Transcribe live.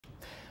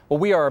Well,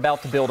 we are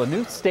about to build a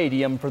new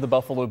stadium for the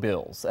Buffalo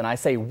Bills, and I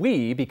say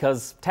we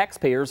because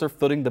taxpayers are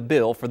footing the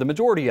bill for the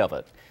majority of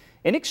it.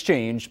 In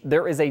exchange,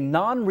 there is a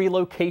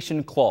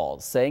non-relocation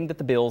clause saying that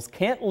the Bills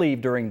can't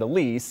leave during the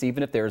lease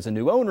even if there's a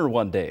new owner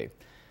one day.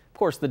 Of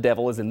course, the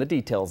devil is in the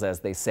details, as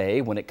they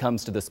say, when it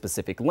comes to the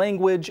specific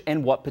language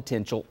and what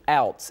potential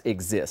outs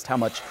exist, how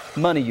much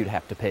money you'd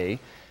have to pay.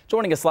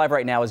 Joining us live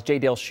right now is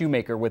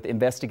Shoemaker with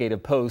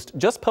Investigative Post.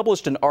 Just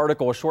published an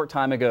article a short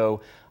time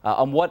ago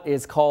on what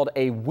is called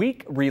a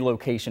weak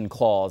relocation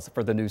clause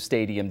for the new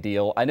stadium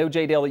deal. I know,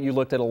 that you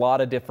looked at a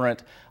lot of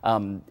different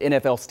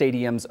NFL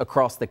stadiums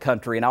across the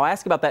country, and I'll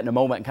ask about that in a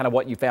moment and kind of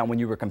what you found when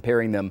you were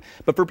comparing them.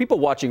 But for people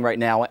watching right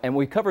now, and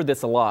we covered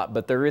this a lot,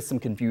 but there is some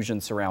confusion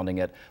surrounding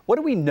it. What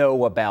do we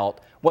know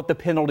about what the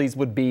penalties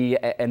would be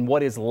and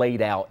what is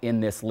laid out in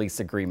this lease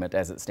agreement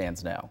as it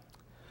stands now?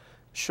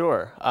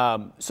 Sure.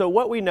 So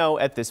what we know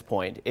at this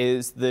point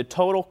is the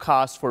total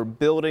cost for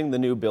building the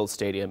new Bills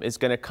stadium is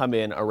going to come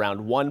in around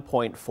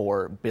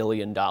 $1.4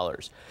 billion.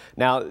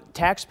 Now,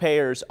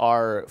 taxpayers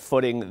are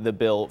footing the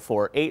bill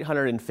for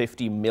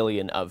 $850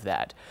 million of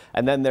that.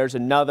 And then there's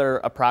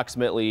another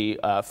approximately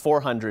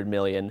 $400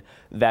 million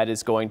that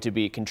is going to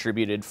be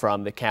contributed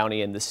from the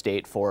county and the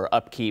state for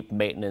upkeep,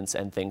 maintenance,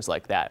 and things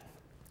like that.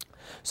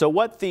 So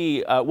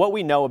what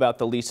we know about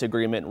the lease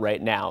agreement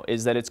right now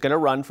is that it's going to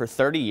run for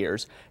 30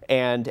 years,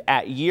 and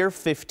at year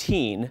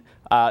 15,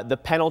 the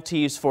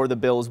penalties for the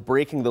Bills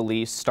breaking the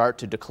lease start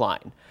to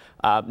decline.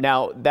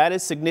 Now, that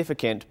is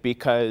significant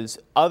because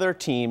other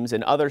teams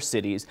in other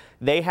cities,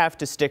 they have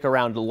to stick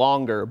around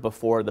longer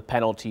before the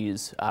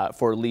penalties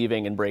for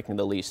leaving and breaking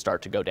the lease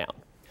start to go down.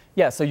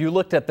 Yeah, so you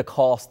looked at the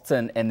costs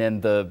and then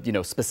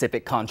the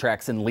specific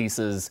contracts and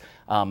leases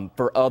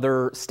for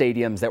other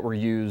stadiums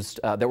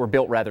that were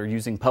built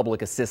using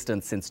public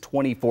assistance since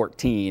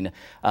 2014.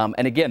 And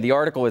again, the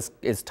article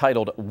is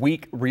titled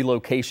 "Weak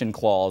Relocation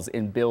Clause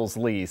in Bill's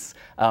Lease."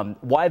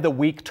 Why the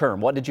weak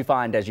term? What did you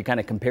find as you kind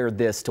of compared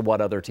this to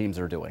what other teams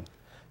are doing?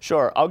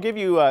 Sure. I'll give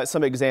you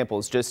some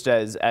examples just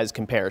as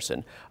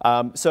comparison.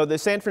 So the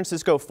San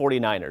Francisco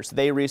 49ers,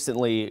 they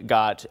recently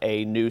got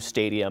a new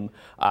stadium,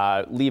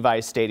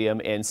 Levi's Stadium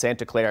in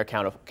Santa Clara,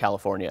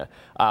 California.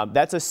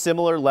 That's a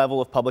similar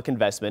level of public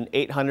investment,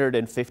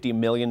 $850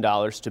 million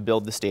to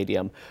build the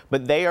stadium,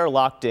 but they are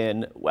locked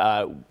in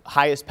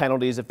highest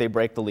penalties if they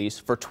break the lease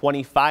for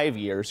 25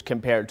 years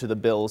compared to the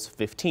Bills'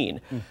 15.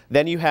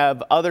 Then you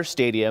have other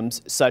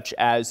stadiums such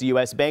as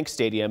US Bank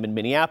Stadium in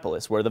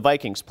Minneapolis, where the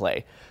Vikings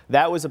play.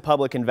 That was a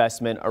public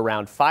investment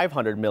around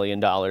 $500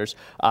 million,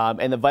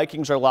 and the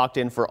Vikings are locked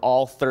in for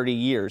all 30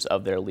 years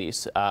of their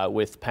lease,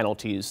 with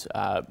penalties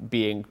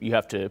being you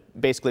have to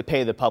basically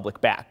pay the public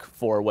back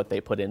for what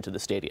they put into the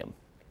stadium.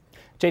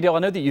 I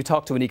know that you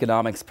talked to an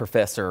economics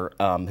professor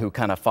who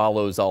kind of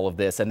follows all of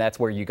this, and that's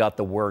where you got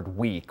the word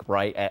weak,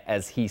 right,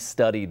 as he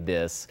studied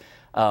this.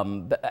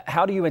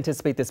 How do you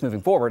anticipate this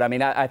moving forward? I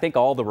mean, I think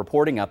all the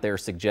reporting out there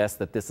suggests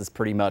that this is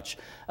pretty much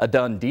a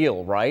done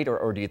deal, right?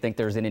 Or do you think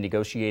there's any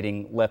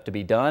negotiating left to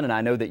be done? And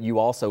I know that you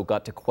also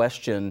got to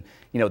question,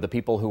 the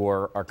people who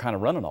are kind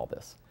of running all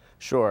this.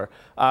 Sure.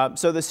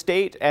 So the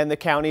state and the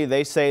county,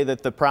 they say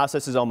that the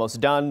process is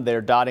almost done.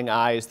 They're dotting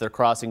I's, they're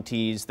crossing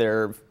T's,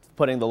 they're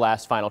putting the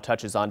last final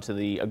touches onto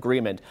the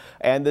agreement.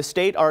 And the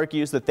state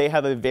argues that they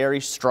have a very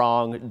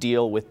strong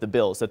deal with the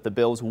Bills, that the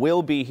Bills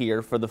will be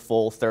here for the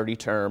full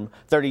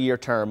 30-year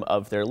term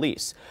of their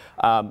lease.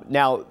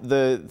 Now,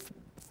 the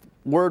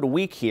word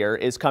weak here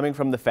is coming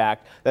from the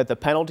fact that the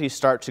penalties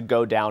start to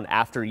go down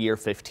after year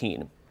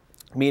 15,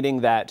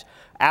 meaning that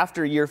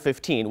after year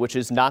 15, which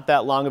is not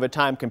that long of a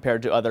time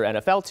compared to other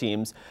NFL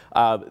teams,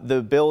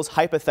 the Bills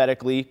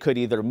hypothetically could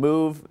either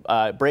move,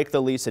 break the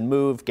lease and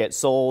move, get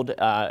sold,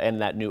 and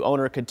that new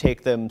owner could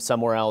take them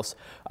somewhere else,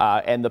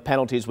 and the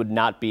penalties would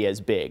not be as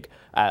big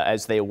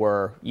as they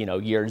were,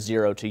 year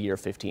 0 to year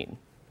 15.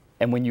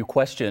 And when you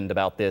questioned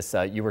about this,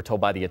 you were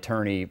told by the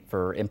attorney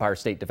for Empire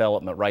State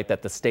Development, right,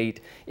 that the state,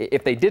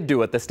 if they did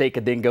do it, the state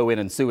could then go in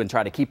and sue and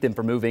try to keep them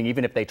from moving,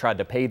 even if they tried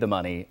to pay the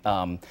money.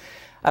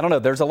 I don't know.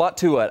 There's a lot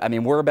to it. I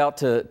mean, we're about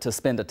to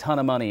spend a ton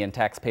of money in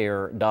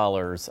taxpayer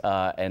dollars,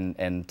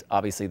 and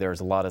obviously there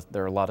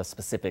are a lot of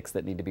specifics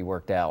that need to be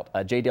worked out.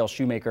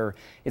 Shoemaker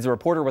is a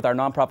reporter with our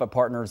nonprofit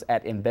partners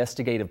at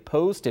Investigative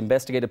Post.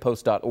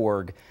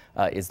 InvestigativePost.org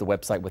is the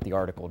website with the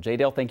article.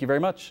 Thank you very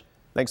much.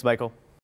 Thanks, Michael.